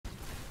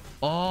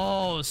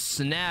Oh,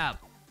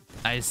 snap.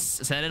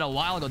 Said it a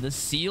while ago. The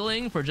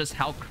ceiling for just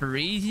how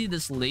crazy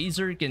this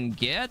laser can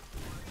get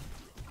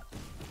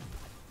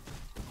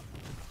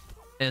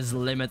is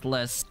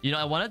limitless. You know,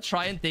 I want to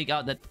try and take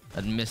out that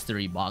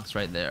mystery box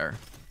right there.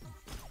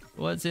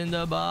 What's in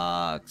the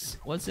box?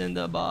 What's in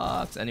the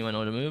box? Anyone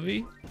know the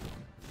movie?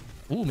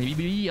 Ooh,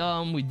 maybe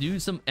we do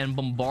some and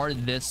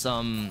bombard this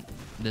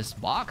this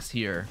box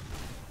here.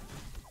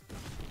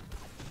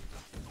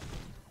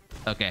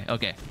 Okay,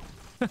 okay.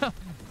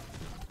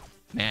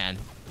 Man,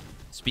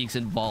 speaks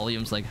in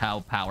volumes like how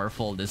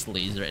powerful this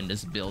laser in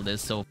this build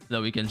is, so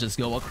that we can just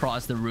go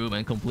across the room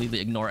and completely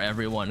ignore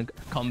everyone,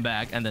 come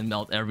back and then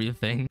melt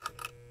everything.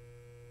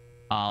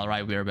 All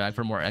right, we are back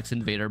for more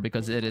Invader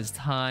because it is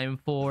time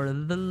for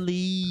the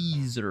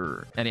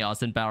laser. Any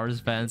Austin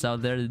Powers fans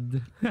out there?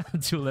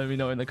 Do let me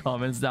know in the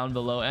comments down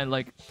below. And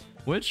like,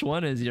 which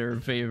one is your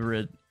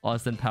favorite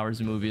Austin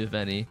Powers movie, if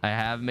any? I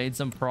have made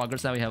some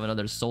progress. Now we have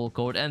another soul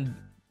code. And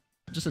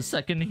just a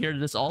second here,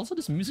 this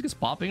music is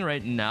popping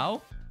right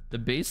now. The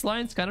bass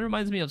lines kind of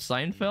reminds me of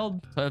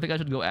Seinfeld, so I think I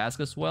should go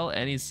ask as well.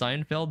 Any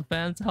Seinfeld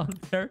fans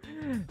out there?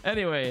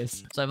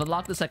 Anyways, so I've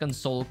unlocked the second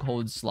soul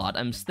code slot.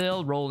 I'm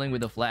still rolling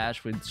with the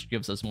flash, which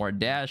gives us more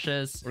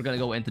dashes. We're gonna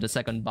go into the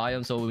second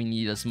biome, so we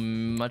need as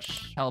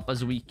much help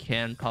as we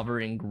can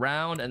covering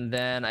ground. And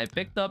then I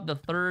picked up the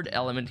third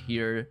element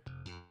here.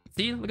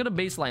 See, look at the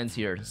baselines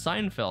here.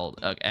 Seinfeld.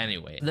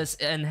 Anyway, this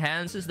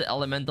enhances the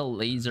elemental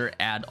laser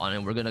add-on,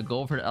 and we're gonna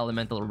go for the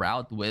elemental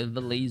route with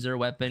the laser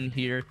weapon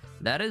here.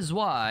 That is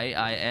why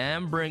I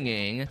am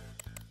bringing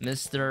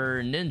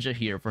Mr. Ninja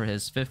here for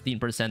his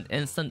 15%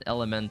 instant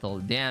elemental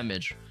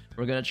damage.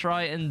 We're gonna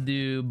try and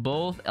do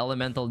both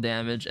elemental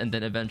damage and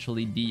then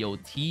eventually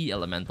DOT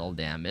elemental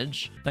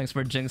damage. Thanks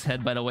for Jinx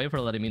Head, by the way, for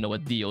letting me know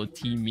what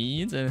DOT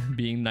means and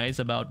being nice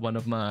about one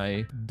of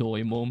my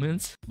doi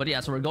moments. But yeah,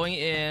 so we're going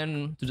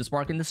in to the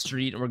Spark in the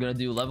Street, and we're gonna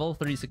do level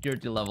 3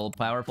 security level.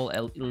 Powerful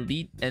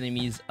elite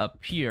enemies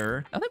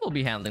appear. I think we'll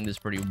be handling this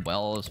pretty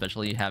well,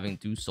 especially having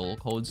 2 soul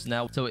codes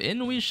now. So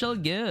in we shall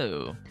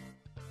go.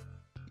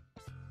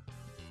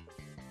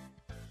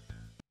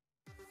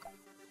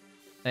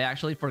 I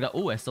actually forgot.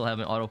 Oh, I still have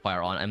my auto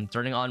fire on. I'm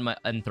turning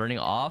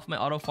off my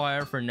auto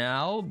fire for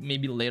now.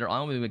 Maybe later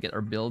on when we get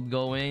our build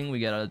going, we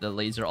get the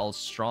laser all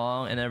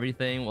strong and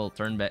everything, we'll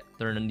turn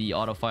the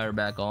auto fire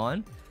back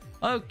on.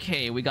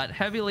 Okay, we got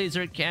heavy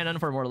laser cannon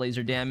for more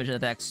laser damage and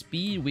attack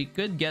speed. We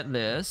could get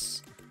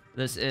this.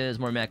 This is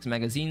more max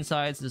magazine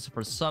size. This is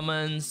for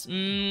summons.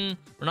 We're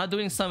not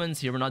doing summons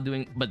here. We're not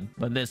doing,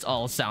 but this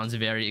all sounds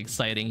very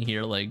exciting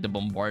here, like the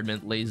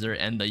bombardment laser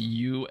and the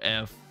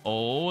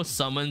UFO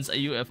summons a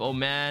UFO,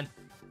 man.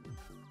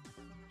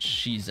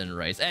 Cheese and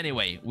rice.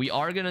 Anyway, we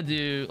are gonna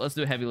let's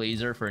do heavy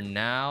laser for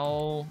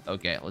now.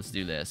 Okay, let's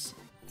do this.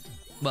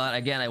 But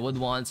again, I would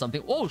want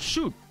something. Oh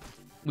shoot,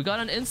 we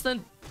got an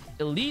instant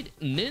elite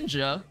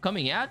ninja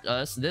coming at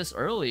us this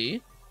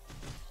early.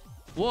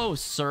 Whoa,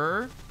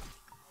 sir.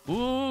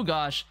 Ooh,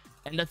 gosh.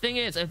 And the thing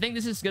is, I think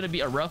this is gonna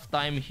be a rough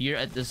time here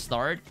at the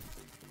start,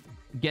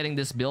 getting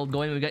this build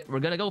going.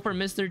 We're gonna go for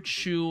Mr.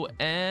 Chu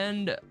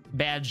and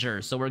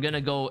Badger. So we're gonna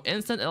go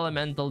instant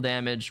elemental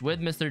damage with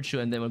Mr.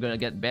 Chu, and then we're gonna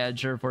get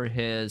Badger for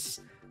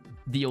his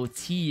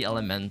DOT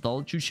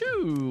elemental.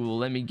 Choo-choo!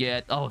 Let me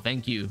get... Oh,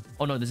 thank you.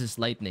 Oh no, this is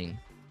lightning.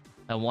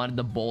 I wanted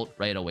the bolt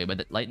right away, but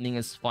the lightning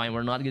is fine.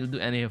 We're not gonna do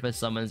any of his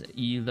summons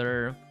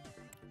either.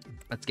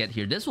 Let's get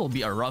here. This will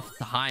be a rough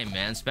time,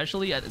 man,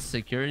 especially at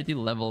security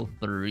level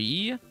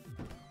 3.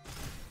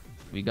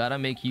 We gotta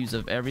make use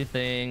of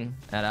everything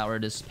at our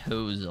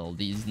disposal.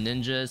 These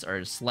ninjas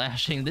are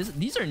slashing.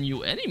 These are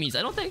new enemies.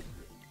 I don't think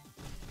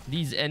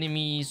these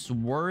enemies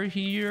were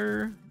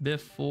here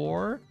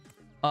before.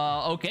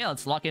 Okay,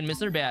 let's lock in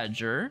Mr.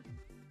 Badger.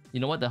 You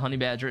know what? The honey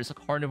badger is a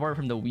carnivore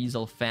from the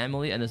weasel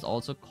family and is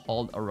also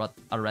called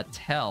a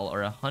rattel,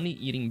 or a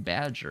honey-eating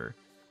badger.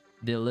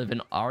 They live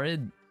in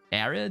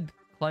arid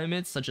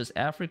climates such as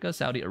Africa,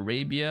 Saudi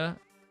Arabia,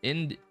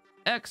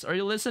 X. Are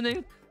you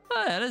listening?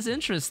 Ah, that is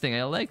interesting.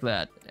 I like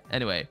that.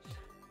 Anyway,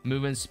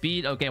 movement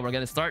speed. Okay, we're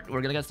gonna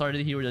get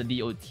started here with the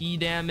DOT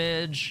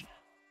damage.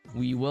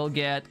 We will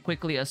get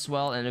quickly as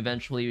well, and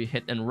eventually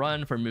hit and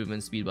run for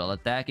movement speed while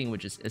attacking,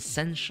 which is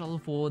essential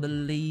for the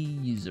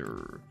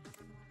laser.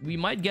 We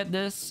might get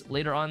this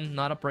later on,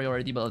 not a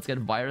priority, but let's get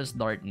Virus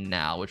Dart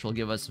now, which will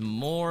give us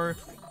more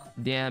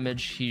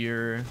damage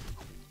here,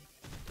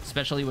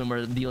 especially when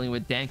we're dealing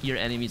with tankier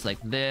enemies like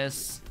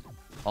this.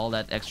 All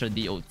that extra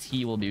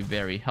DOT will be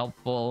very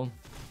helpful.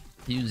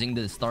 Using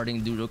the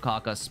starting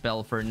Dudokaka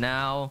spell for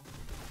now,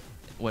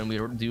 when we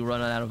do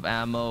run out of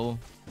ammo.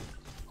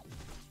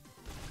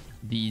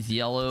 These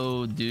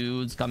yellow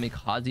dudes,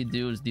 kamikaze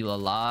dudes, deal a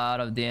lot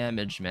of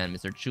damage, man.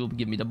 Mr. Choop,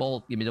 give me the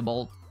bolt, give me the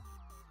bolt.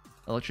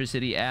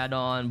 Electricity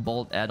add-on,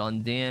 bolt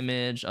add-on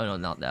damage. Oh no,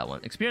 not that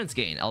one. Experience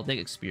gain. I'll take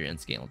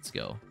experience gain. Let's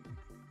go.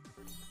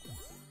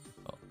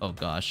 Oh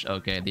gosh.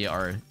 Okay, they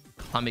are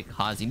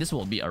kamikaze. This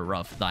will be a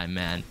rough time,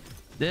 man.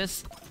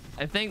 This,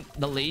 I think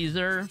the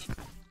laser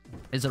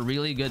is a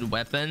really good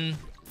weapon,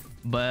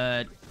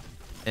 but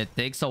it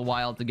takes a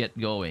while to get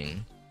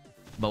going.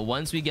 But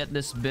once we get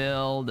this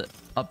build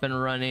up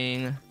and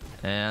running,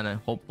 and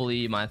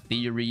hopefully my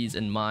theories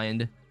in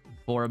mind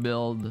for a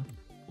build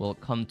will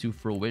come to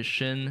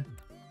fruition,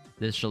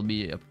 this shall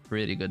be a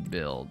pretty good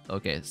build.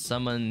 Okay,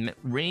 summon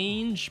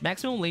range,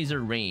 maximum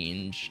laser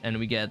range, and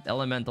we get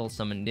elemental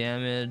summon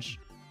damage.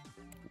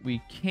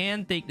 We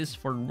can take this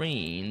for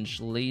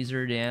range,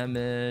 laser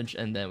damage,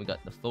 and then we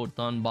got the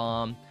photon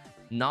bomb.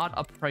 Not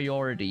a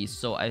priority,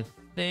 so I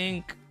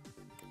think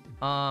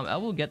I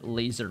will get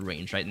laser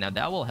range right now.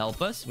 That will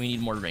help us. We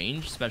need more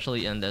range,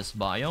 especially in this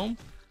biome,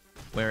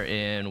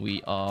 wherein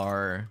we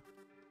are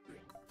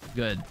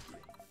good.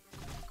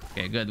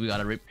 Okay, good. We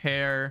gotta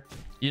repair.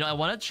 You know, I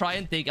want to try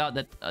and take out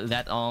that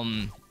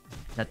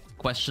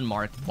question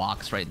mark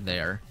box right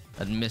there,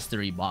 that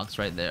mystery box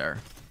right there.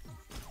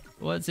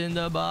 What's in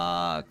the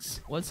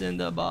box? What's in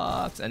the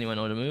box? Anyone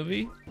know the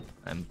movie?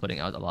 I'm putting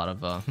out a lot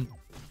of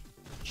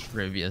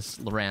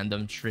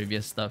random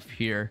trivia stuff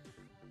here.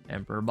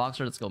 Emperor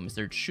Boxer, let's go.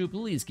 Mr. Chu,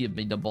 please give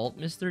me the bolt,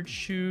 Mr.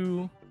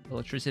 Chu.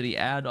 Electricity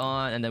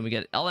add-on, and then we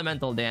get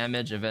elemental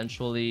damage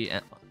eventually.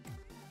 And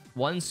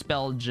one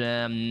spell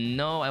gem.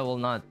 No, I will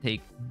not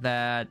take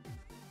that.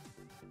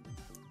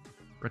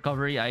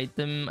 Recovery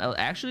item. I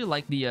actually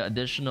like the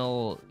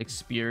additional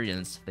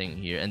experience thing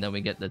here, and then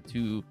we get the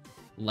 2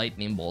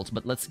 lightning bolts.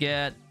 But let's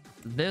get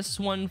this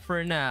one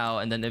for now,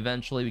 and then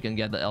eventually we can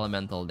get the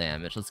elemental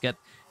damage. Let's get...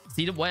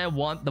 See why I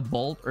want the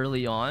bolt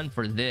early on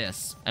for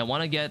this. I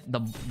want to get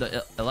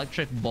the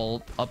electric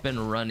bolt up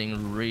and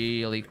running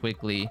really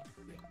quickly,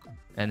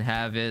 and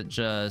have it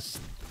just...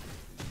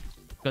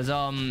 Because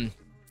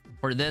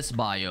for this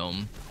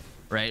biome,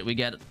 right,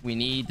 we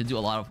need to do a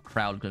lot of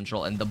crowd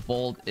control, and the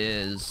bolt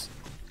is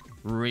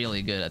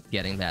really good at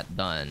getting that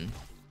done.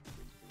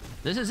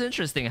 This is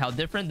interesting how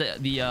different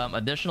the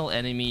additional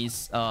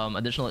enemies,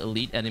 additional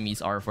elite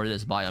enemies are for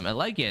this biome. I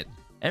like it.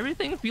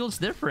 Everything feels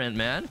different,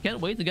 man. Can't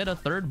wait to get a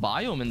 3rd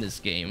biome in this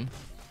game.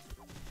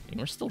 I mean,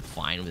 we're still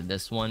fine with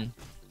this one.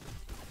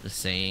 Just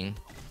saying.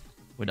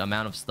 With the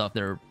amount of stuff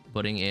they're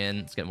putting in.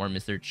 Let's get more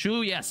Mr.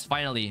 Chu. Yes,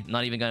 finally.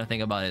 Not even gonna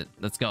think about it.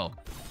 Let's go.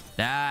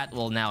 That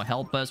will now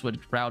help us with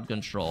crowd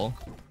control.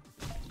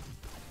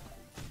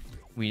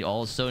 We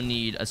also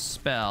need a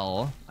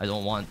spell. I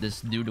don't want this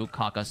Doodoo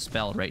Kaka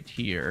spell right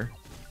here.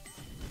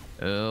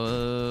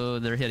 Oh,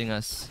 they're hitting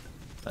us.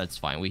 That's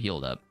fine. We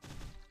healed up.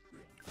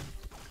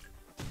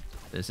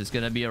 This is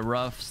gonna be a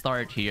rough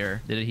start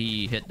here. Did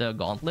he hit the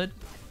gauntlet?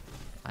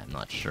 I'm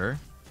not sure.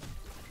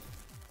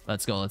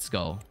 Let's go, let's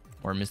go.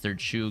 Or Mr.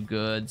 Chu,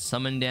 good.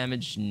 Summon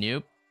damage,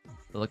 nope.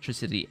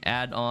 Electricity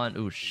add-on,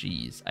 oh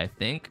jeez, I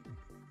think.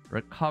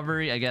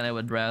 Recovery, again, I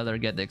would rather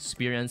get the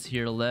experience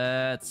here.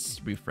 Let's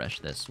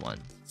refresh this one.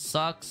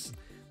 Sucks.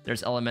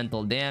 There's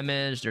elemental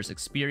damage, there's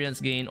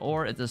experience gain,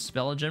 or it's a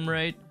spell gem,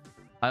 right?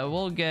 I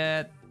will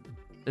get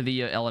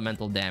the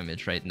elemental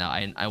damage right now.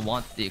 I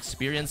want the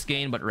experience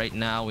gain, but right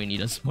now we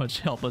need as much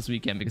help as we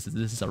can because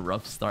this is a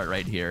rough start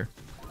right here.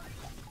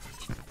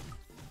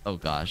 Oh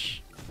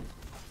gosh.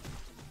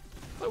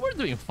 But we're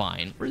doing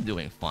fine. We're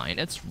doing fine.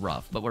 It's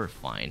rough, but we're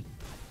fine.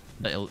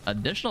 The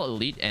additional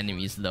elite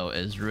enemies, though,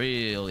 is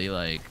really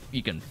like...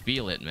 You can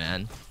feel it,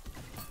 man.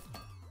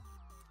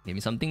 Give me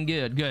something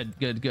good. Good,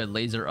 good, good.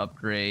 Laser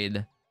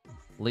upgrade.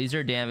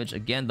 Laser damage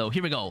again, though.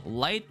 Here we go.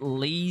 Light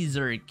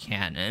laser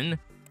cannon.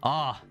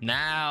 Ah, oh,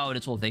 now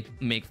this will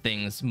make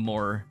things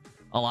a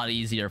lot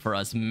easier for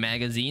us.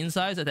 Magazine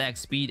size, attack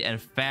speed, and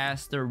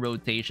faster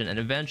rotation. And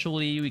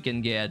eventually, we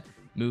can get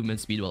movement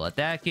speed while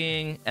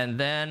attacking. And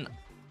then...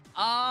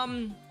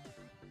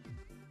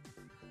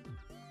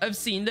 I've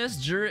seen this.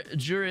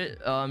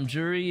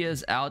 Jury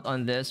is out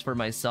on this for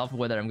myself,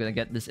 whether I'm gonna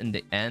get this in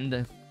the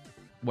end,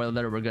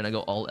 whether we're gonna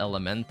go all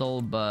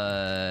elemental.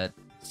 But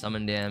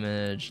summon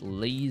damage,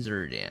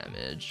 laser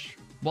damage.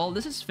 Well,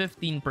 this is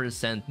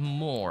 15%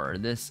 more.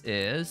 This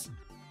is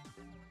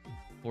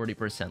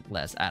 40%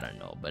 less. I don't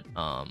know, but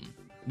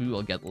we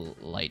will get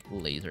light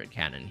laser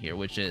cannon here,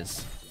 which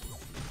is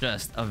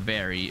just a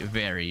very,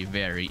 very,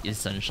 very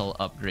essential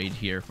upgrade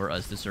here for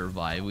us to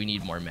survive. We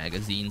need more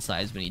magazine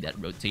size. We need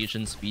that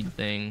rotation speed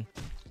thing.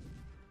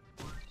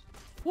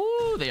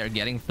 Woo! They are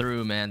getting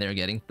through, man. They're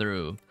getting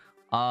through.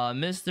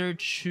 Mr.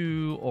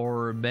 Chu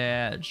or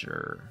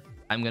Badger?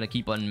 I'm gonna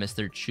keep on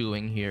Mr.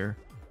 Chewing here.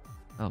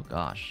 Oh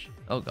gosh.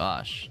 Oh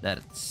gosh.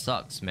 That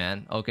sucks,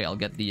 man. Okay, I'll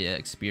get the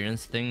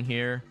experience thing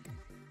here.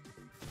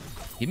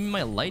 Give me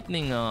my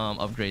lightning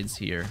upgrades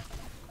here.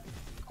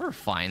 We're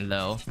fine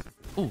though.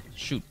 Oh,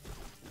 shoot.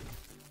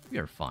 We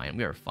are fine.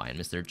 We are fine,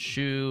 Mr.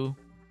 Chu.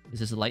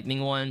 This is a lightning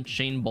one.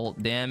 Chain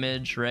bolt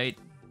damage, right?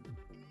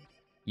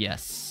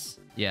 Yes.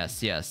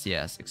 Yes, yes,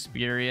 yes.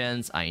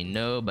 Experience, I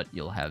know, but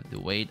you'll have to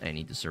wait. I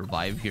need to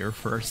survive here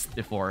first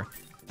before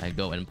I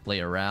go and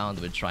play around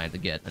with trying to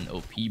get an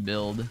OP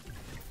build.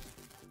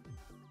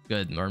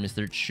 Good. More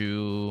Mr.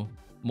 Chu.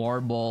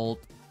 More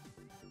bolt.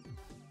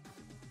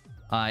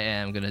 I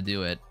am gonna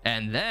do it.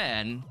 And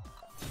then...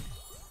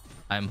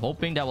 I'm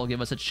hoping that will give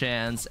us a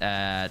chance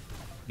at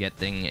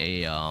getting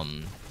a what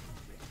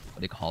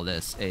do you call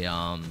this?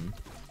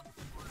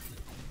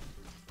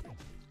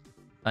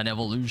 an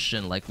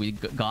evolution like we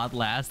got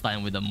last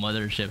time with the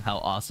mothership. How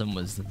awesome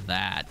was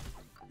that?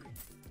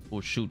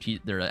 Oh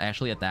shoot, they're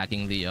actually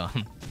attacking the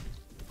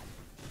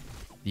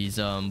these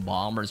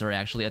bombers are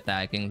actually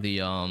attacking the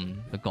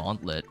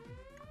gauntlet.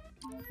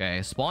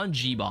 Okay, spawn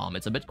G-bomb.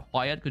 It's a bit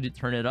quiet. Could you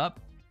turn it up?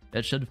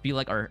 It should feel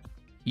like our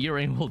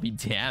hearing will be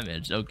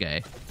damaged.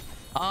 Okay.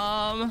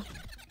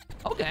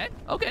 Okay,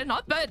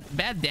 not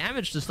bad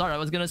damage to start. I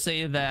was gonna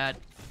say that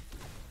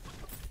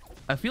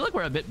I feel like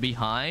we're a bit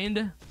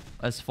behind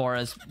as far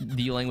as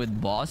dealing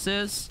with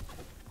bosses,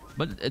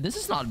 but this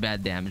is not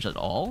bad damage at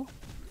all.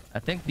 I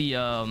think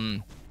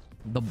the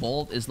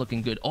bolt is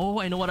looking good. Oh,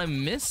 I know what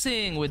I'm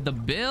missing with the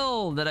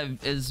build that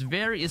is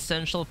very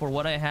essential for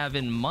what I have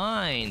in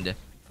mind.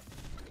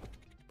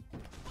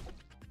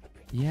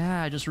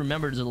 Yeah, I just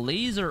remembered the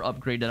laser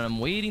upgrade that I'm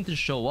waiting to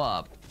show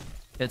up.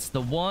 It's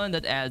the one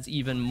that adds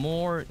even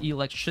more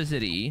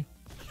electricity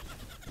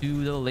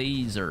to the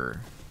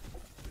laser.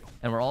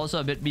 And we're also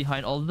a bit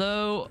behind,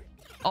 although...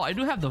 Oh, I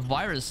do have the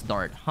virus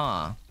dart,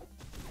 huh?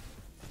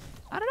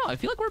 I don't know, I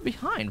feel like we're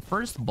behind.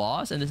 First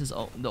boss, and this is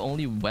the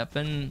only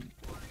weapon...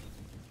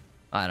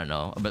 I don't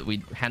know, but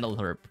we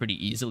handled her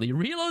pretty easily.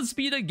 Reload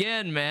speed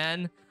again,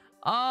 man.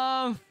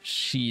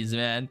 Jeez,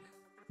 man.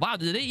 Wow,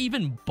 did they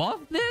even buff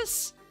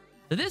this?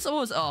 This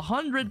was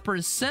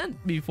 100%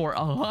 before,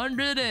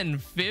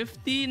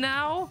 150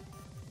 now?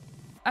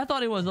 I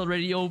thought it was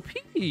already OP.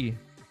 Okay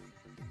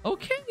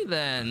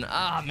then.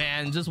 Ah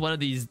man, just one of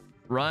these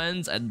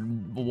runs I'd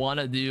want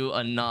to do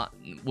not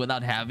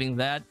without having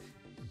that.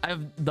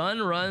 I've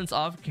done runs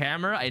off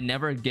camera. I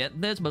never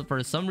get this, but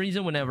for some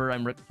reason whenever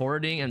I'm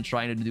recording and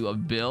trying to do a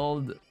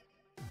build,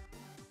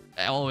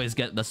 I always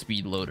get the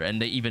speed loader,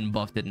 and they even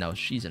buffed it now.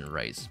 Cheese and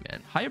rice,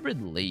 man.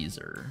 Hybrid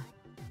laser.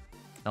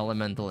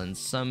 Elemental and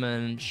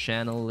summon,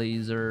 channel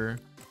laser.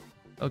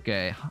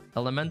 Okay,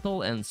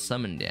 elemental and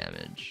summon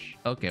damage.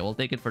 Okay, we'll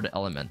take it for the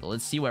elemental.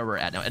 Let's see where we're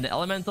at now. And the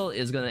elemental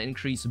is gonna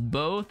increase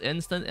both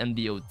instant and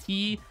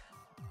DOT.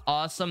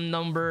 Awesome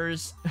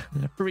numbers.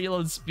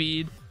 Reload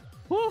speed.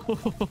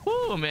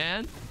 Woo,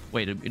 man.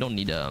 Wait, we don't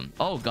need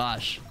oh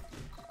gosh.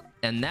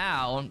 And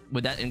now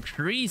with that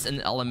increase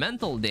in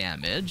elemental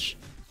damage,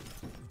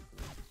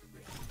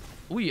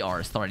 we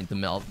are starting to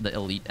melt the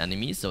elite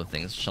enemies, so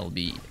things shall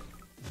be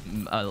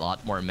a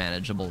lot more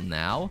manageable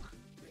now.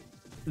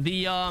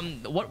 The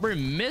what we're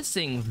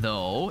missing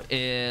though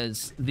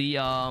is the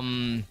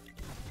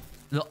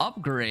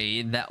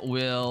upgrade that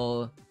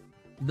will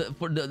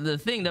the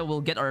thing that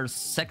will get our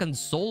second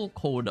soul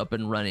code up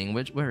and running.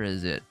 Where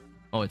is it?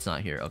 Oh, it's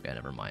not here. Okay,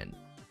 never mind.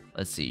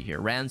 Let's see here.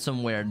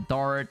 Ransomware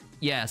dart.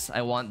 Yes,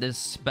 I want this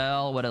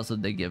spell. What else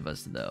did they give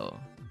us though?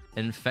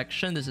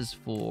 Infection. This is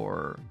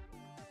for...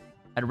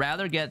 I'd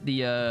rather get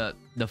the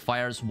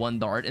fires one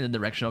dart in the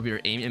direction of your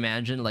aim.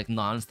 Imagine like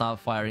non-stop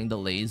firing the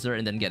laser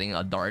and then getting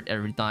a dart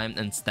every time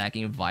and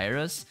stacking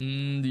virus. Do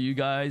you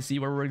guys see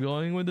where we're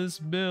going with this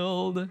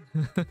build?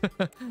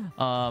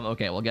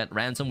 Okay, we'll get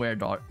ransomware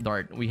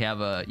dart. We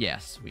have a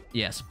yes,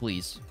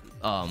 please.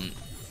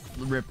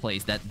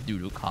 Replace that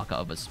doo-doo caca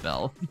of a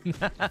spell.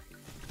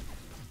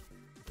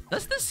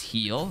 Does this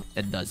heal?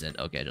 It doesn't.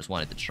 Okay, I just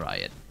wanted to try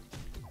it.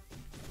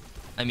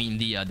 I mean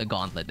the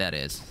gauntlet, that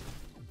is.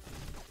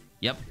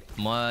 Yep,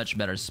 much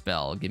better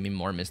spell. Give me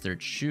more Mr.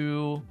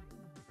 Chu.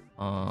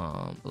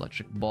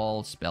 Electric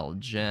ball, spell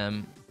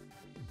gem.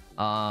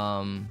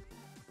 I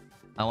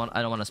don't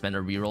want to spend a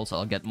reroll, so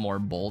I'll get more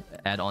bolt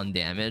add-on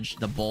damage.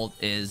 The bolt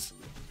is,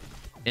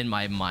 in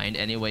my mind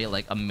anyway,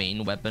 like a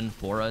main weapon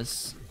for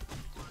us.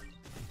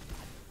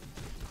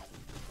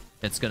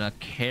 It's gonna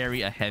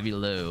carry a heavy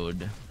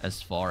load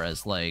as far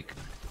as like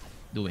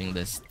doing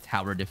this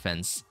tower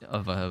defense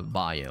of a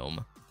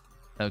biome.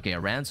 Okay,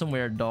 a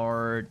ransomware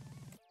dart.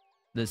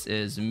 This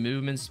is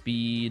movement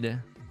speed.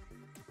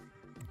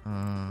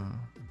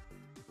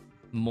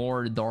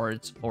 More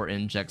darts or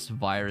injects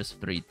virus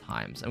 3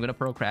 times. I'm gonna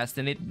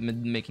procrastinate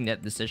making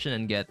that decision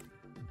and get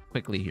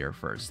quickly here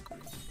first.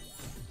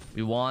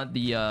 We want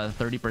the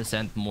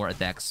 30% more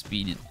attack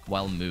speed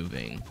while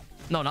moving.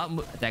 No, not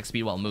attack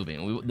speed while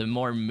moving. The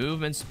more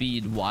movement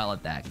speed while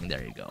attacking.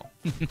 There you go.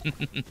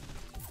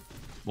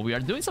 But we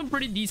are doing some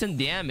pretty decent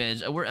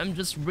damage. I'm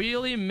just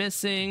really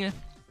missing...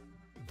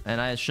 And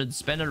I should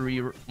spend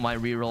my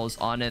rerolls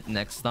on it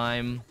next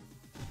time.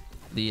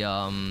 The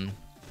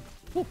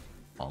whew,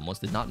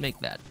 almost did not make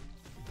that.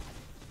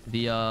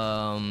 The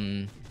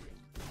I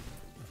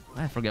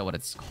forget what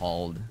it's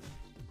called.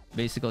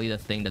 Basically the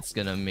thing that's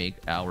gonna make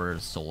our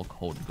soul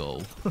code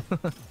go.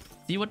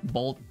 See what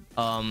bolt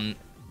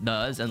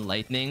does and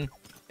lightning?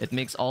 It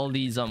makes all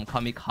these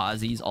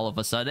kamikazes all of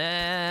a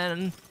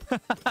sudden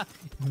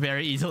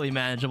very easily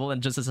manageable,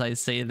 and just as I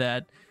say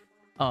that,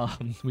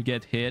 we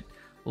get hit.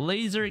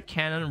 Laser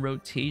cannon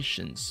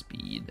rotation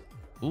speed.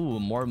 Ooh,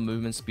 more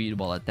movement speed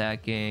while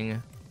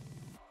attacking.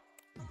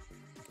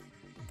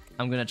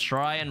 I'm gonna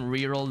try and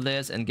reroll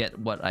this and get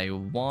what I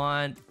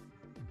want.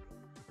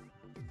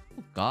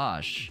 Oh,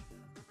 gosh.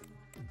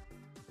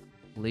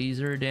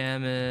 Laser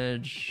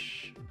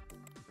damage.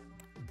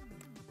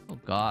 Oh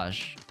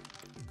gosh.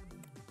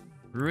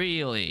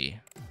 Really?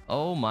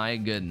 Oh my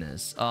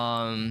goodness.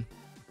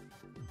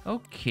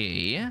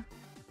 Okay.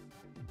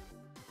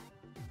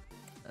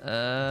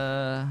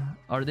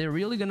 Are they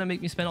really gonna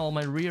make me spend all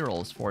my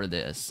rerolls for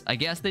this? I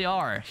guess they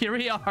are. Here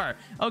we are.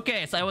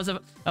 Okay, so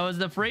I was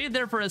afraid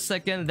there for a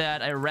second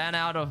that I ran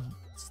out of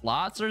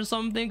slots or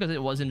something because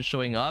it wasn't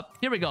showing up.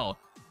 Here we go.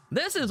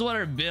 This is what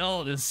our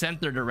build is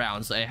centered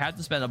around. So I had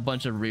to spend a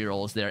bunch of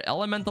rerolls there.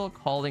 Elemental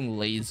Calling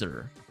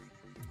Laser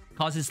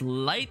causes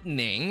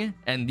lightning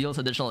and deals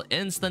additional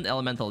instant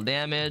elemental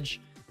damage.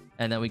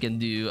 And then we can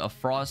do a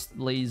frost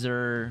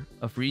laser,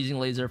 a freezing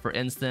laser for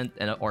instant,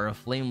 or a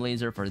flame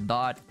laser for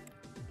dot.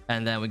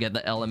 And then we get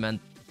the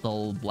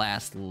elemental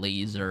blast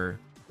laser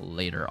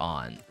later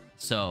on.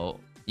 So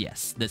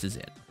yes, this is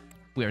it.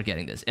 We are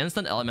getting this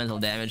instant elemental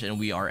damage, and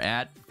we are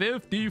at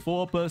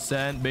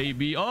 54%,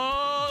 baby.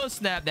 Oh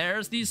snap!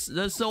 There's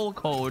the soul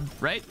code,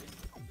 right?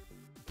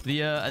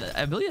 The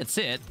I believe that's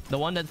it. The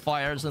one that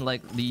fires in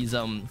like these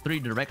 3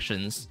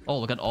 directions. Oh,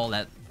 look at all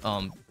that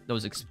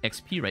those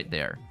XP right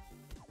there.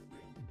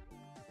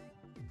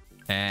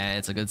 And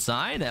it's a good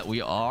sign that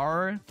we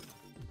are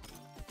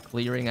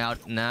clearing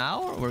out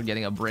now. We're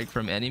getting a break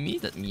from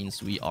enemies. That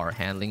means we are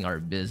handling our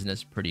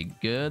business pretty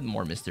good.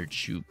 More Mr.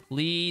 Chu,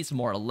 please.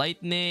 More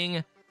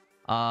lightning.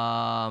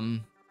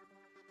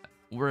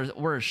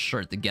 We're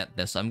sure to get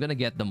this. So I'm gonna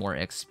get the more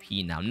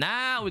XP now.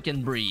 Now we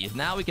can breathe.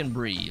 Now we can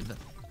breathe.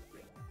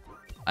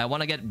 I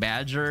want to get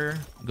Badger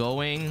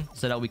going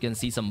so that we can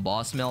see some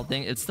boss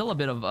melting. It's still a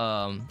bit of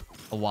a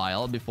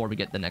while before we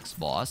get the next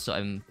boss, so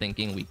I'm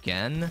thinking we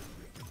can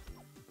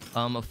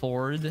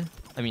afford,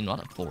 I mean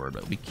not afford,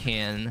 but we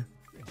can,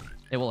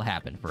 it will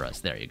happen for us.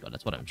 There you go.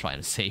 That's what I'm trying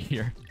to say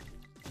here.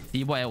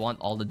 See why I want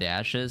all the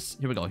dashes.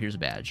 Here we go. Here's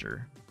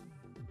Badger.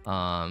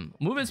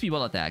 Movement speed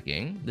while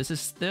attacking. This is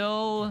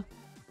still,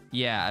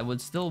 yeah, I would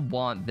still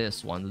want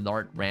this one, the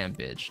Dart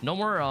Rampage. No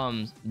more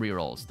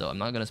rerolls though. I'm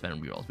not gonna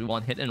spend rerolls. We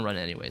want hit and run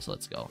anyway, so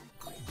let's go.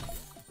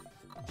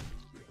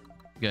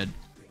 Good.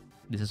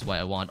 This is why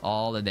I want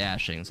all the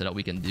dashing, so that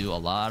we can do a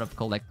lot of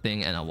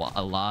collecting and a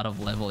lot of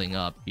leveling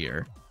up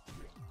here.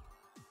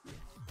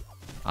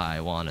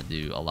 I want to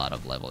do a lot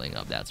of leveling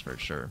up, that's for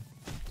sure.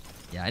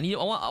 Yeah,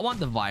 I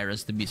want the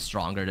virus to be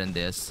stronger than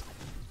this.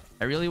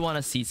 I really want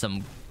to see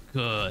some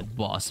good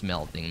boss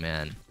melting,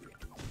 man.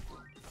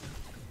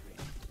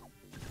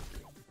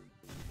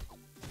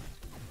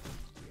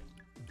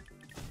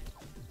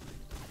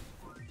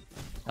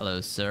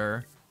 Hello,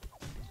 sir.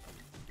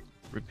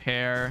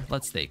 Repair.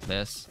 Let's take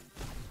this.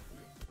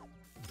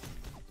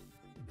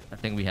 I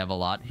think we have a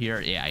lot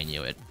here. Yeah, I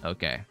knew it.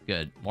 Okay,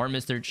 good. More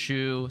Mr.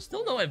 Chu.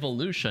 Still no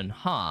evolution,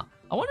 huh?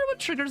 I wonder what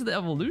triggers the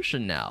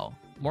evolution now.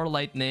 More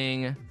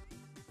lightning.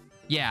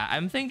 Yeah,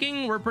 I'm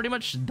thinking we're pretty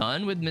much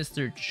done with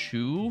Mr.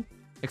 Chu,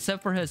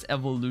 except for his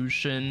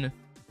evolution.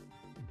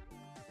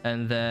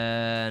 And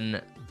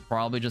then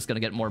probably just gonna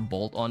get more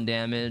bolt-on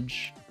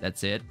damage.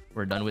 That's it.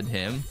 We're done with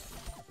him.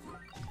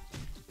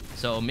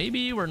 So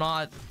maybe we're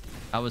not...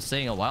 I was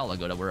saying a while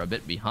ago that we're a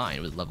bit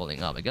behind with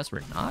leveling up. I guess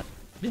we're not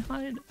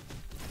behind.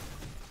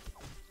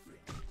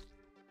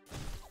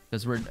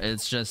 Because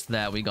it's just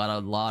that we got a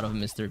lot of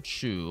Mr.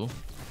 Chu.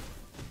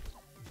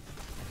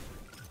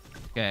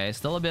 Okay,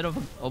 still a bit of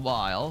a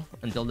while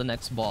until the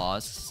next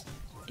boss.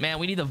 Man,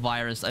 we need a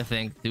virus, I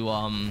think,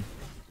 to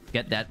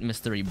get that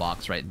mystery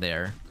box right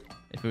there.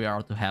 If we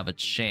are to have a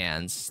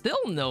chance.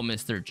 Still no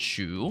Mr.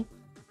 Chu.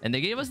 And they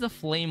gave us the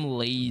flame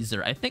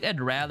laser. I think I'd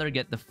rather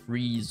get the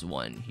freeze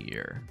one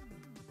here.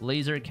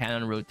 Laser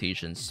cannon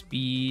rotation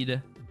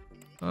speed.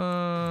 Okay,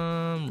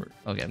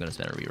 I'm gonna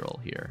spend a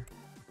reroll here.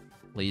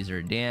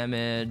 Laser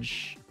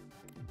damage.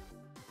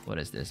 What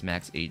is this?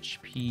 Max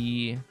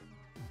HP.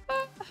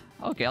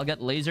 Okay, I'll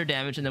get laser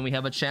damage, and then we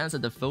have a chance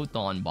at the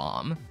photon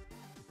bomb.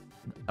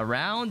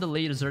 Around the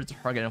laser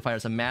target and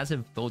fires a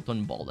massive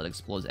photon ball that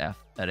explodes at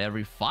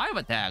every 5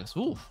 attacks.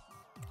 Oof.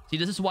 See,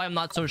 this is why I'm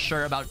not so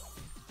sure about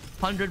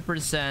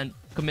 100%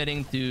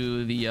 committing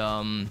to the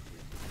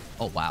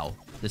oh wow,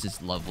 this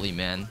is lovely,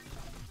 man.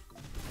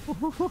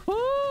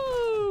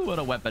 What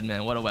a weapon,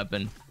 man. What a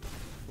weapon.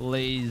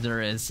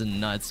 Laser is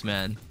nuts,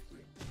 man.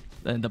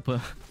 And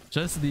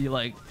just the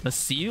like the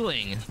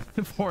ceiling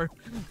for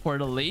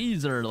the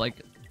laser,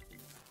 like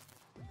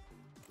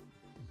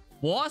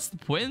Wasp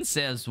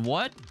Princess,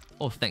 what?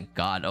 Oh, thank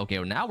God. Okay,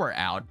 now we're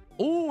out.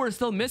 Oh, we're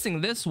still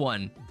missing this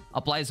one.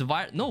 Applies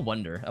virus. No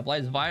wonder.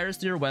 Applies virus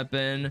to your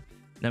weapon.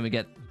 Then we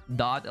get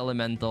dot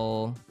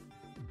elemental.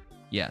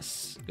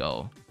 Yes,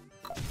 go.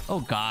 Oh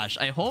gosh,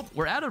 I hope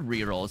we're out of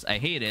rerolls. I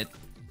hate it.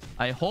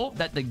 I hope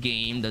that the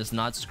game does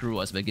not screw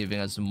us by giving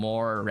us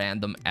more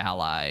random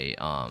ally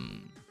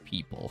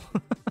people.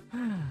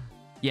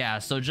 Yeah,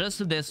 so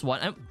just this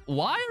one.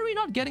 Why are we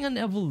not getting an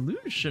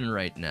evolution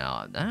right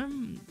now?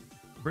 I'm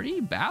pretty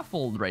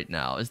baffled right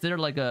now. Is there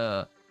like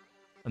a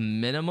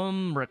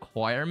minimum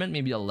requirement?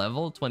 Maybe a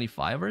level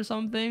 25 or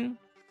something?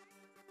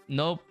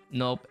 Nope,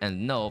 nope,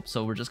 and nope.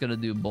 So we're just gonna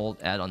do bolt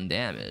add-on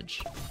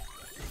damage.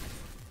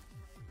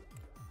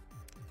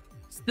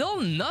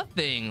 Still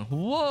nothing.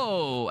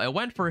 Whoa, I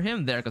went for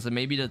him there because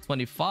maybe the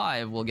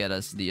 25 will get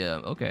us the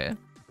okay.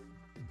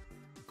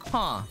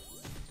 Huh.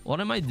 What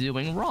am I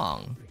doing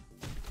wrong?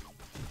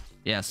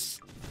 Yes.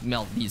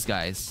 Melt these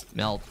guys.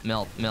 Melt,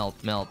 melt, melt,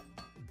 melt.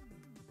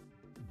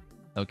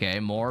 Okay,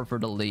 more for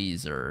the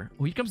laser.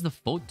 Oh, here comes the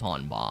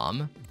photon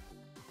bomb.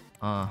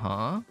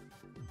 Uh-huh.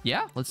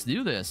 Yeah, let's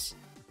do this.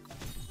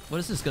 What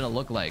is this gonna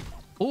look like?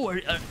 Oh,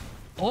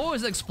 oh,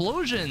 it's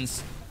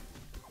explosions.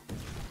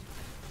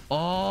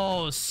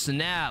 Oh,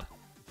 snap.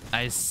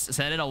 I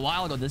said it a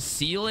while ago. The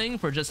ceiling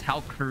for just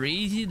how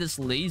crazy this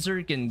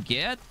laser can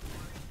get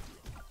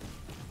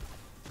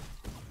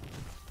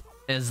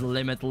is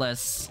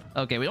limitless.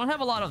 Okay, we don't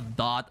have a lot of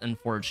dot,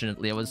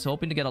 unfortunately. I was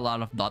hoping to get a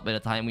lot of dot by the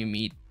time we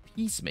meet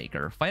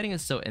Peacemaker. Fighting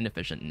is so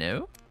inefficient.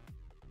 No?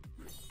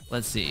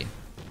 Let's see.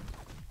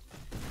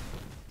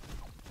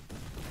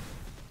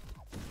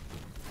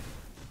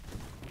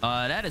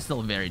 That is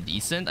still very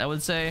decent, I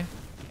would say.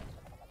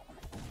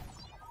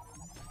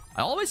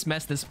 I always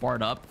mess this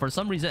part up. For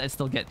some reason, I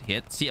still get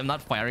hit. See, I'm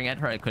not firing at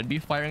her. I could be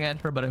firing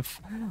at her, but I'm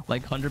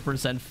like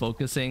 100%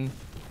 focusing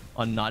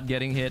on not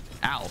getting hit.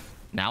 Ow.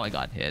 Now I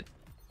got hit.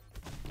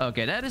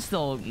 Okay, that is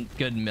still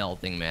good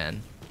melting,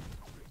 man.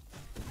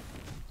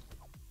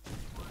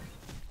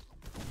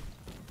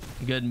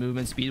 Good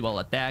movement speed while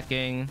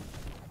attacking.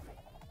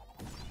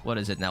 What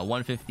is it now?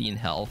 115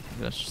 health.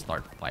 Let's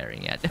start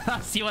firing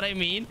at. See what I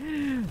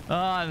mean? Oh,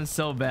 I'm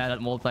so bad at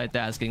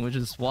multitasking, which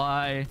is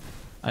why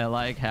I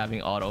like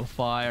having auto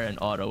fire and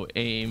auto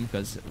aim,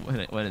 because when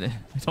I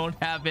don't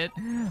have it,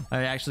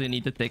 I actually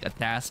need to take a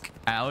task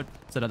out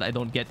so that I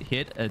don't get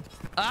hit.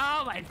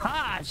 Oh my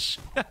gosh!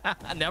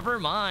 Never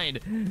mind.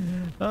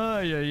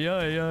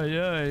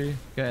 Okay,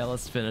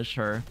 let's finish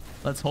her.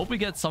 Let's hope we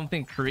get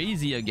something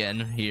crazy again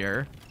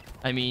here.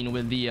 I mean,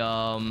 with the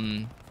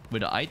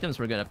items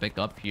we're gonna pick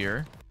up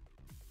here.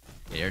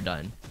 Yeah, you're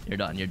done. You're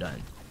done. You're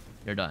done.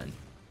 You're done.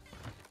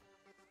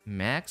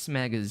 Max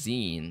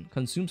magazine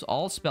consumes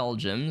all spell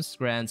gems,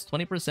 grants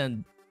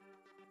 20%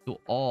 to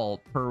all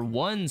per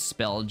one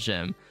spell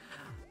gem.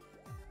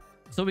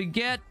 So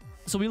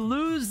we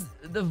lose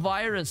the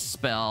virus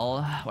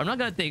spell. I'm not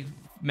gonna take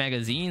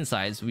magazine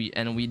size.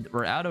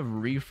 We're out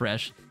of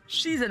refresh.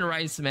 Cheese and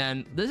rice,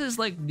 man. This is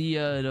like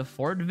the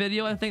fourth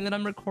video I think that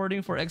I'm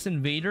recording for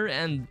Invader,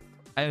 and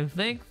I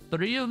think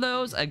 3 of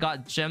those I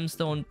got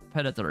gemstone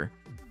predator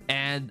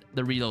and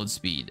the reload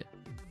speed.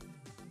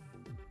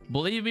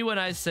 Believe me when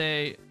I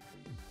say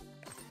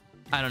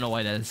I don't know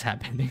why that is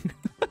happening.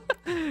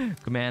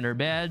 Commander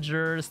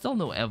Badger, still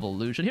no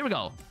evolution. Here we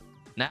go.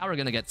 Now we're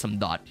gonna get some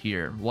dot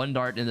here. 1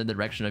 dart in the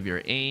direction of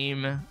your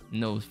aim.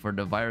 No for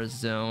the virus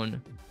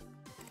zone.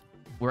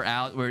 We're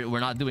out. We're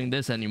not doing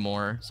this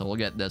anymore, so we'll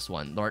get this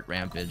one. Dart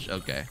rampage.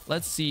 Okay,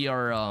 let's see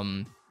our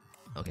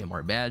okay,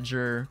 more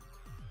Badger.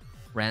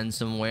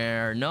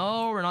 Ransomware.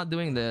 No, we're not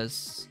doing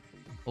this.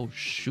 Oh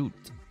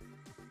shoot.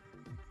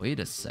 Wait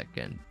a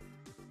second.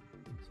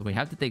 So we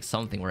have to take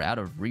something. We're out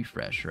of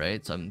refresh,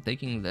 right? So I'm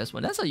taking this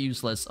one. That's a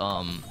useless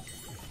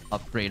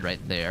upgrade right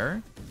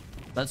there.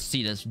 Let's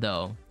see this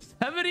though.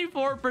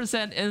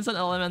 74% instant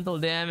elemental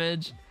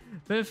damage,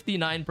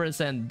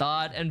 59%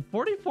 dot, and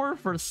 44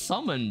 for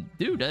summon.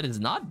 Dude, that is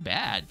not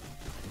bad.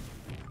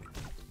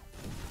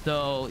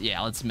 So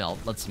yeah, let's melt.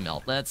 Let's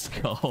melt. Let's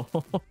go.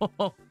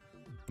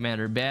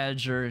 Commander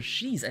Badger.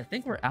 Jeez, I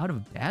think we're out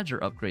of Badger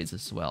upgrades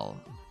as well.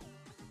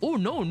 Oh,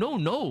 no, no,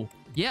 no.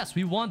 Yes,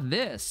 we want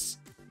this.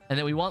 And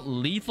then we want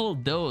lethal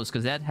dose,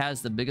 because that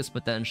has the biggest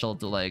potential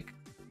to like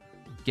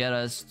get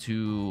us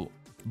to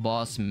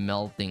boss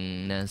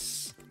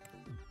meltingness.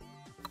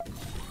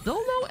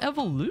 Still no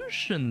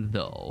evolution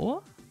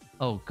though.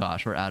 Oh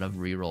gosh, we're out of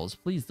rerolls.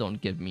 Please don't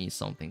give me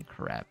something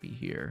crappy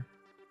here.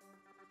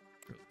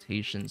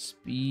 Rotation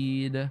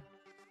speed.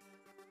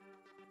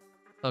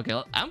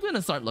 Okay, I'm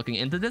gonna start looking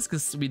into this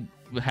because we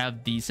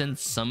have decent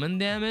summon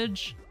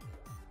damage.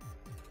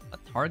 A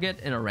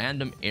target in a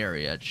random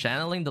area.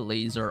 Channeling the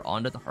laser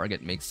on the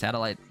target makes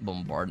satellite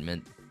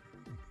bombardment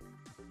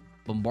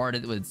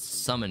bombarded with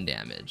summon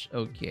damage.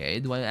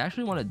 Okay, do I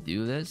actually want to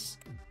do this?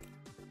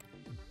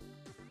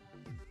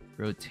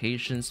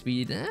 Rotation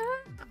speed.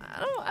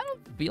 I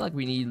don't feel like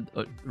we need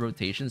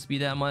rotation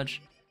speed that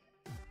much.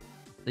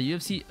 The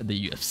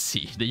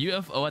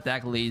UFO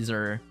attack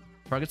laser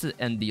targets it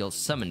and deals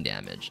summon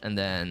damage, and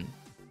then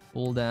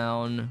pull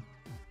down,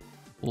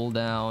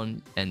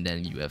 and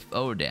then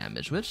UFO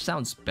damage, which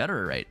sounds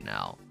better right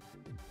now.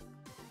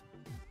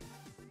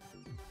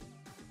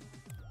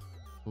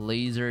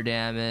 Laser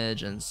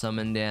damage and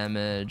summon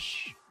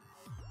damage.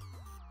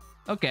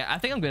 Okay, I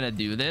think I'm gonna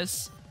do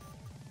this.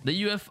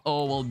 The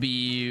UFO will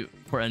be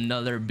for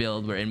another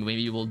build where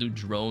maybe we'll do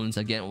drones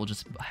again. We'll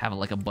just have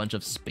like a bunch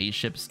of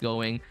spaceships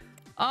going.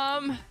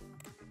 Yeah,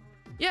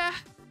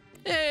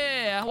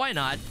 why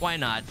not? Why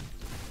not?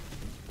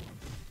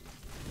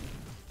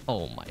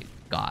 Oh my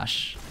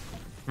gosh.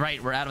 Right,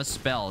 we're out of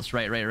spells.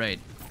 Right.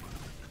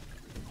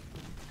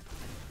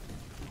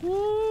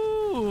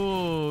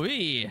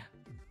 Woo-wee.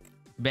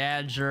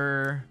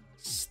 Badger.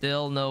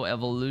 Still no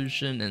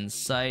evolution in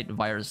sight.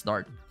 Virus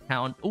dart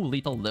count. Oh,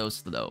 lethal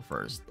dose though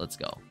first. Let's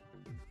go.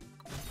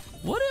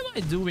 What am I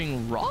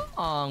doing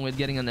wrong with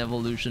getting an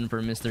evolution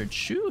for Mr.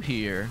 Chu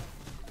here?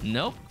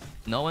 Nope.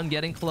 No one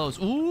getting close.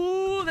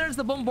 Ooh, there's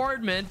the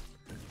bombardment.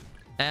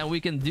 And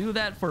we can do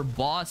that for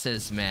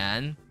bosses,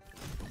 man.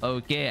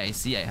 Okay, I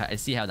see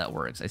how that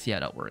works. I see how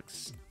that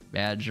works.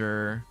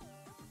 Badger.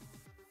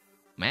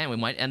 Man, we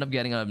might end up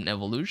getting an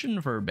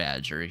evolution for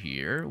Badger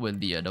here with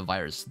the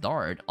virus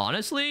dart.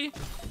 Honestly,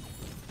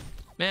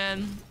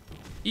 man,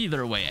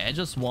 either way, I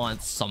just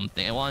want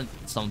something. I want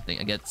something.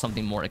 I get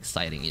something more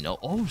exciting, you know?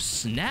 Oh,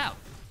 snap.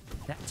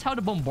 That's how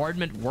the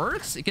bombardment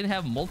works? It can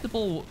have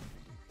multiple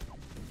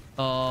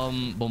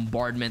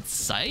bombardment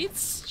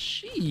sites?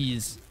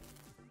 Jeez.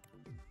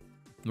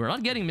 We're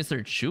not getting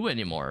Mr. Chu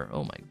anymore.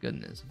 Oh my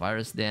goodness.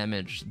 Virus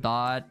damage.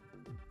 Dot.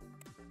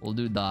 We'll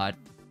do dot.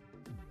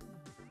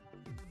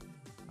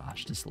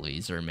 Gosh, this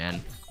laser,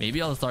 man. Maybe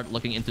I'll start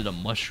looking into the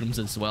mushrooms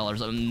as well or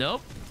something.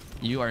 Nope.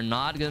 You are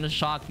not gonna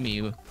shock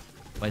me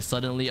by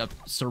suddenly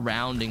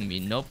surrounding me.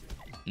 Nope.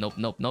 Nope,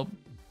 nope, nope.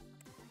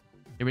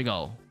 Here we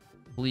go.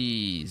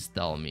 Please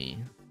tell me.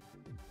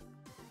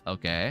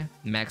 Okay.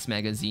 Max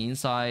magazine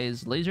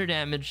size. Laser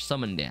damage.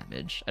 Summon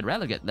damage. I'd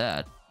rather get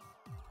that.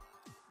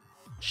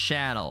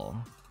 Channel.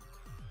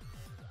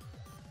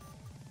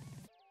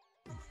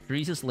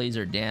 Increases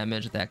laser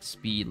damage, attack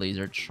speed,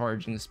 laser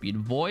charging speed,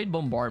 void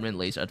bombardment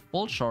laser at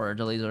full charge.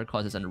 The laser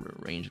causes a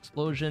range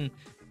explosion.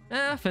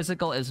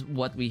 Physical is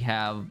what we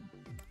have,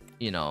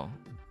 you know,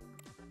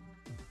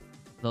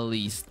 the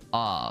least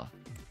of.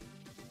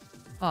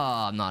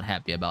 I'm not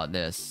happy about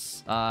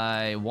this.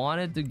 I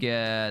wanted to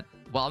get...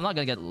 Well, I'm not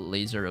gonna get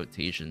laser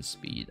rotation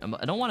speed.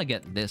 I don't want to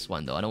get this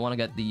one though. I don't want to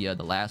get the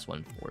last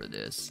one for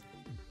this.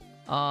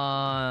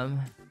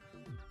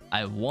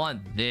 I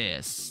want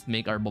this.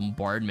 Make our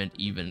bombardment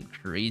even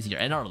crazier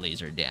and our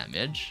laser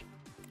damage.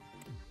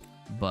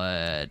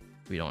 But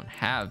we don't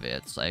have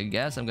it, so I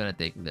guess I'm gonna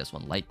take this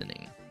one.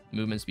 Lightning.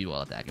 Movement speed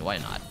while attacking. Why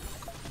not?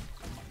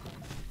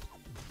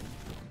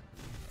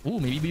 Ooh,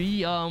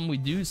 maybe we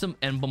do some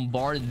and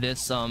bombard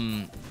this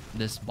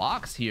this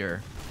box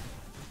here.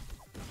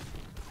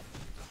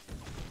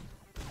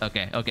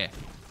 Okay, okay.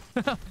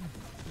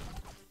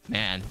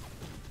 Man.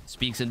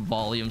 Speaks in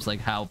volumes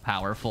like how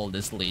powerful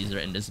this laser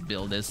and this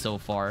build is so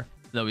far.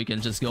 That we can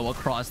just go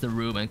across the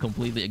room and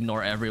completely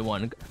ignore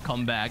everyone,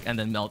 come back, and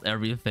then melt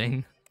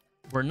everything.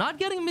 We're not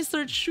getting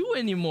Mr. Chu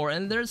anymore,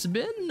 and there's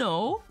been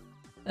no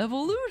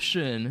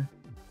evolution.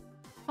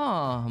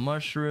 Huh,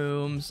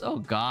 mushrooms. Oh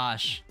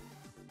gosh.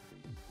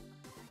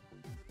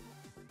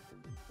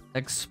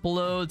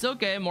 Explodes.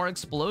 Okay, more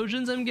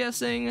explosions, I'm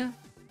guessing.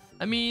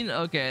 I mean,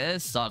 okay,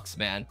 this sucks,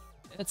 man.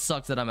 It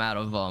sucks that I'm out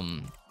of,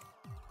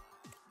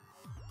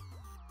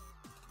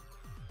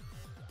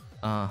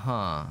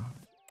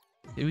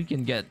 we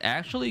can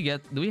actually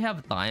get... Do we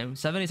have time?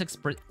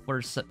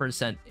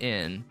 76%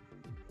 in.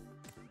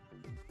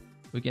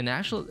 We can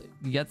actually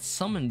get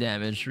summon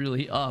damage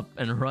really up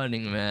and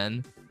running,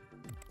 man.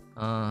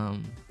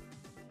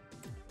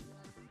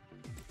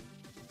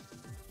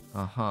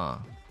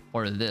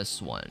 Or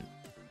this one.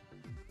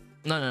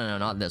 No,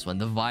 not this one.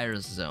 The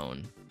virus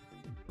zone.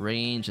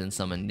 Range and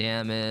summon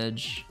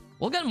damage.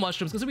 We'll get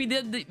mushrooms because we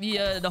did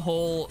the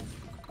whole...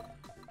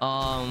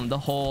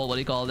 what do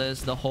you call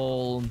this? The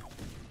whole...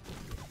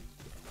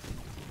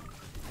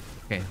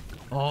 Okay.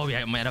 Oh,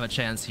 yeah, I might have a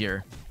chance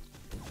here.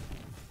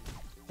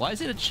 Why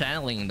is it a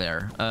channeling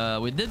there?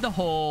 We did the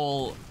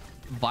whole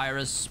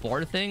virus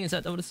spore thing. Is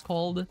that what it's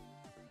called?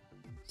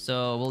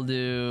 So we'll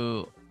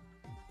do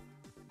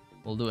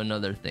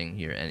another thing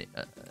here. And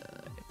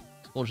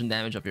explosion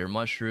damage of your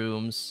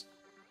mushrooms.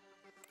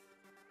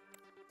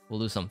 We'll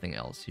do something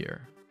else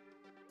here.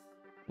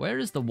 Where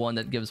is the one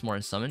that gives more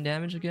summon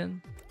damage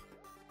again?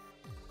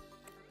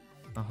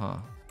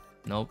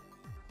 Nope.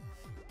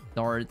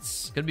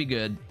 Darts could be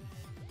good,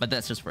 but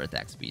that's just for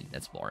attack speed.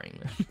 That's boring.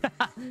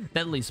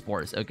 Deadly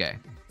spores. Okay,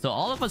 so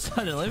all of a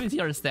sudden, let me see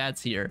our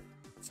stats here.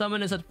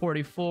 Summon is at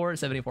 44,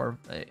 74.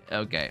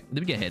 Okay, did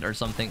we get hit or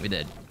something? We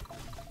did.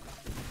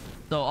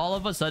 So all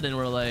of a sudden,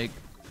 we're like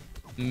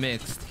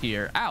mixed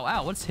here. Ow,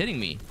 ow! What's hitting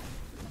me?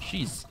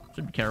 Jeez,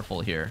 should be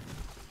careful here.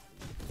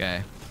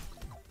 Okay,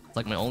 it's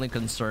like my only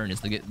concern is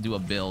to do a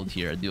build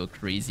here, do a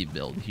crazy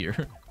build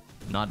here.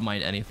 Not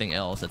mind anything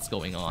else that's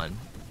going on.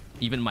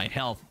 Even my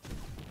health.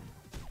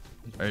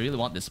 I really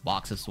want this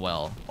box as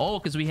well. Oh,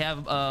 because we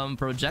have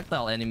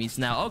projectile enemies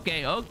now.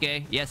 Okay,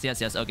 okay. Yes.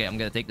 Okay, I'm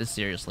gonna take this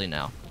seriously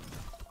now.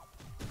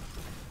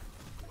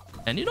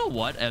 And you know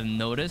what I've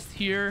noticed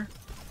here?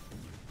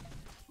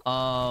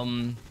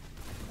 Level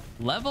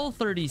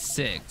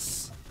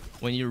 36.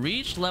 When you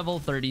reach level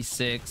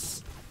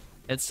 36,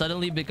 it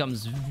suddenly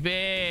becomes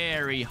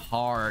very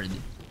hard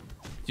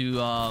to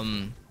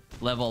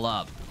level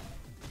up.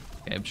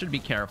 Okay, I should be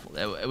careful,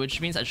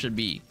 which means I should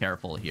be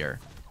careful here.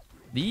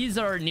 These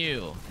are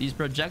new. These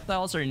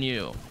projectiles are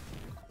new.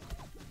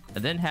 I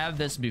didn't have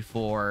this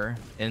before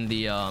in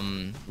the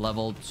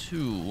level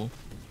 2.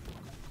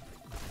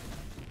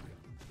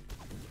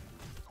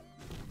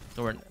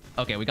 So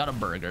okay, we got a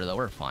burger though,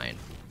 we're fine.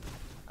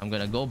 I'm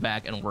gonna go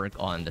back and work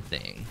on the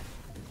thing.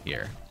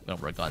 Here, I'm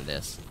gonna work on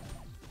this.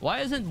 Why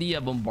isn't the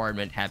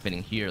bombardment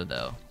happening here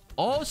though?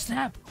 Oh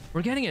snap!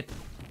 We're getting it.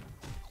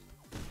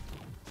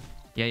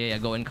 Yeah.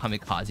 Go in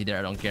kamikaze there.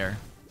 I don't care.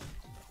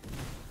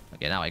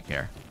 Okay, now I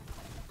care.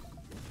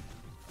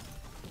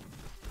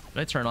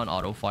 Should I turn on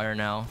auto fire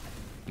now?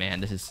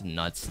 Man, this is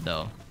nuts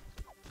though.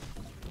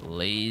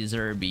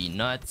 Laser be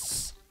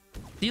nuts.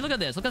 See, look at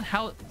this. Look at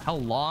how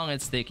long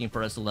it's taking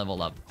for us to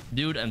level up.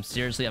 Dude, I'm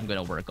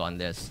gonna work on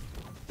this.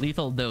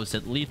 Lethal dose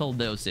it. Lethal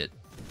dose it.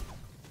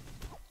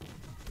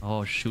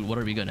 Oh shoot, what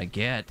are we gonna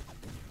get?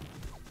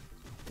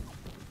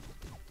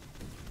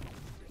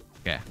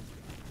 Okay.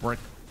 Work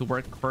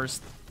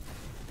first.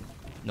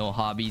 No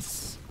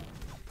hobbies.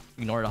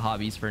 Ignore the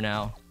hobbies for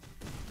now.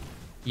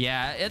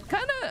 Yeah, it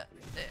kind of...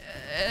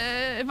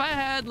 if I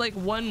had like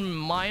one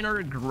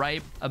minor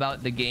gripe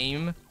about the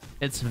game,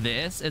 it's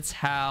this. It's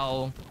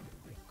how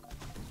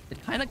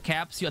it kind of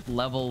caps you at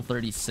level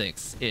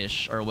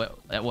 36-ish or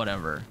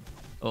whatever.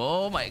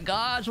 Oh my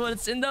gosh,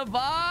 what's in the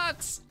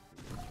box?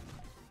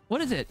 What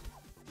is it?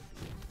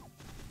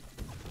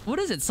 What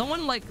is it?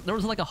 Someone like... there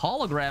was like a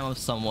hologram of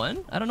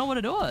someone. I don't know what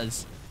it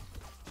was.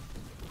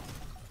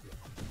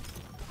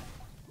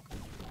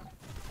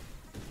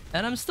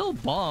 And I'm still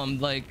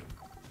bummed. Like,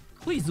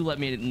 please do let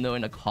me know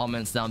in the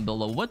comments down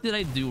below. What did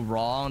I do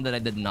wrong that I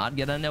did not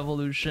get an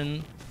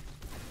evolution?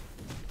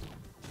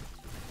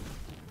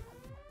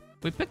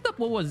 We picked up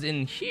what was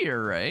in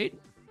here, right?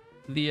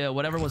 The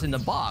whatever was in the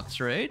box,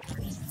 right?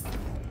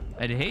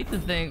 I'd hate to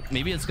think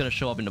maybe it's gonna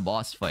show up in the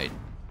boss fight.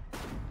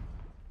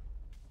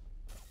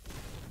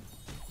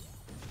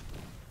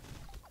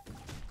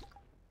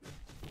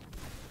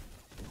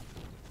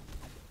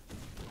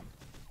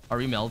 Are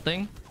we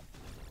melting?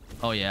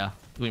 Oh yeah,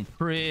 doing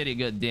pretty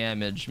good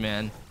damage,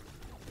 man.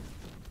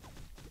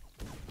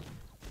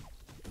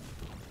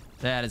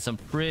 That is some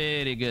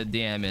pretty good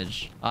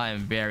damage. I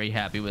am very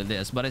happy with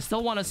this, but I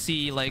still want to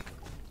see like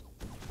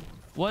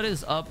what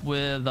is up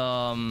with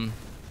the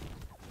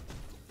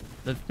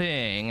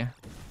thing.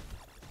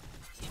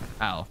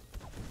 Ow.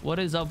 What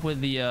is up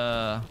with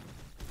the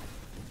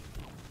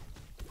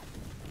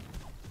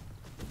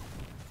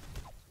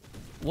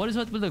what is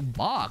up with the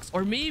box?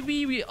 Or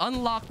maybe we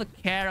unlock the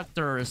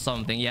character or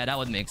something. Yeah, that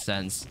would make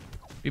sense.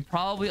 We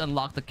probably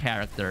unlock the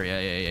character.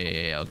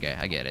 Yeah. Okay,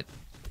 I get it.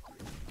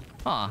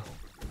 Huh.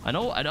 I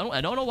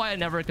don't know why I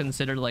never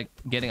considered like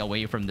getting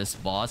away from this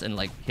boss and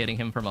like hitting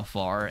him from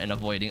afar and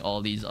avoiding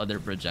all these other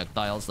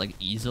projectiles like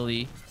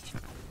easily.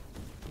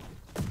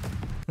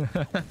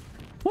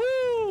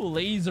 Woo!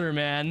 Laser,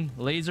 man.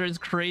 Laser is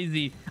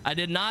crazy. I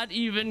did not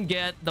even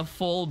get the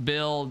full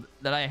build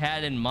that I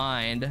had in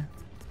mind.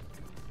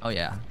 Oh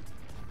yeah.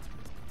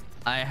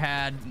 I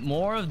had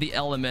more of the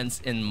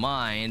elements in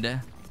mind,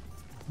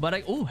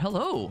 but oh,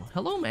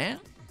 hello, man.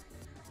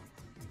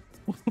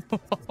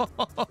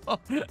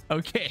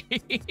 Okay.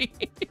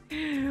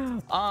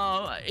 Yeah,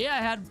 I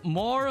had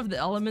more of the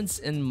elements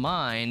in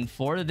mind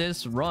for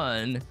this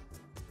run,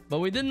 but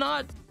we did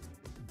not...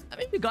 I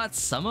mean, we got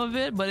some of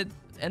it, but it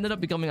ended up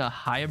becoming a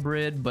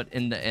hybrid, but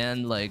in the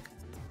end, like,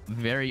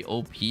 very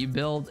OP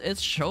build. It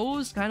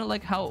shows kind of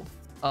like how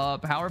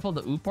powerful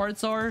the OOP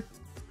parts are.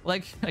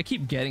 Like, I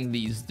keep getting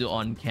these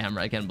on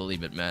camera. I can't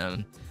believe it,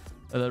 man.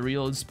 The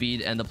reload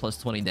speed and the plus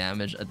 20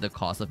 damage at the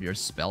cost of your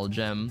spell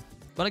gem.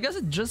 But I guess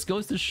it just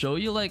goes to show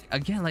you, like,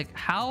 again, like,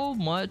 how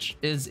much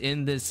is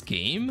in this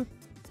game,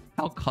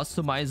 how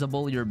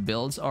customizable your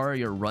builds are,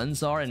 your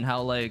runs are, and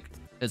how, like,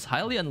 it's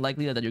highly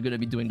unlikely that you're going to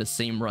be doing the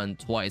same run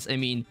twice. I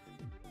mean,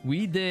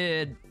 we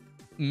did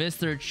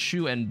Mr.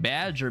 Chu and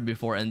Badger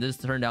before, and this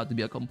turned out to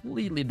be a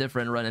completely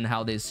different run and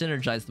how they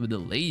synergized with the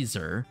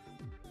laser.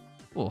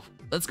 Oh,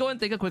 let's go and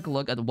take a quick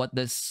look at what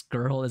this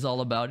girl is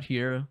all about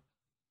here.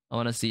 I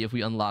want to see if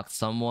we unlocked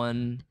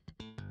someone.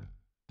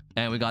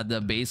 And we got the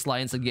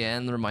baselines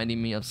again,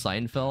 reminding me of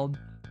Seinfeld.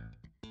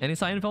 Any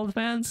Seinfeld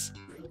fans?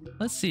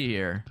 Let's see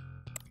here.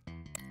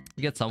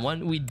 We get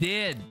someone? We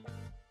did!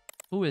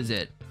 Who is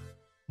it?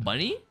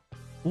 Bunny?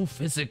 Ooh,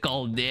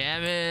 physical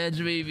damage,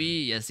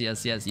 baby! Yes,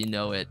 you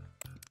know it.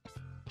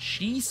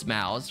 Cheese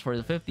Mouse for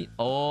the 50...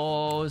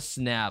 Oh,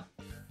 snap.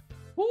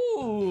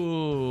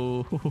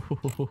 Ooh!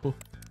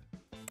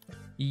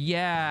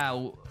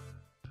 Yeah!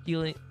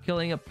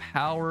 Killing a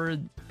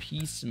powered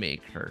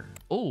peacemaker.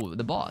 Oh,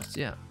 the boss,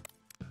 yeah.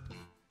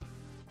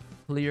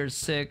 Clear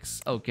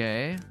 6,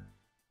 okay.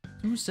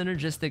 2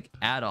 synergistic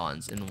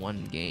add-ons in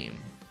one game.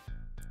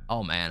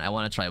 Oh man, I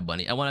want to try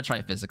Bunny. I want to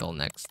try physical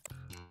next.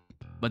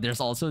 But there's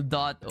also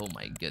Dot. Oh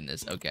my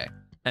goodness, okay.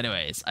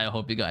 Anyways, I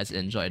hope you guys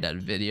enjoyed that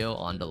video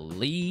on the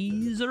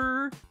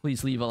laser.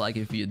 Please leave a like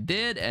if you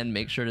did, and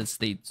make sure to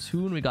stay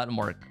tuned. We got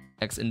more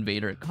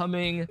Invader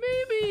coming.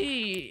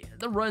 Maybe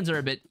the runs are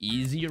a bit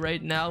easy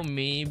right now.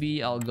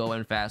 Maybe I'll go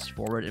and fast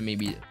forward and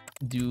maybe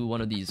do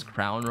one of these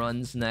crown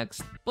runs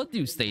next. But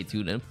do stay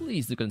tuned, and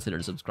please do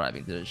consider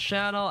subscribing to the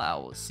channel. I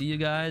will see you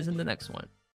guys in the next one.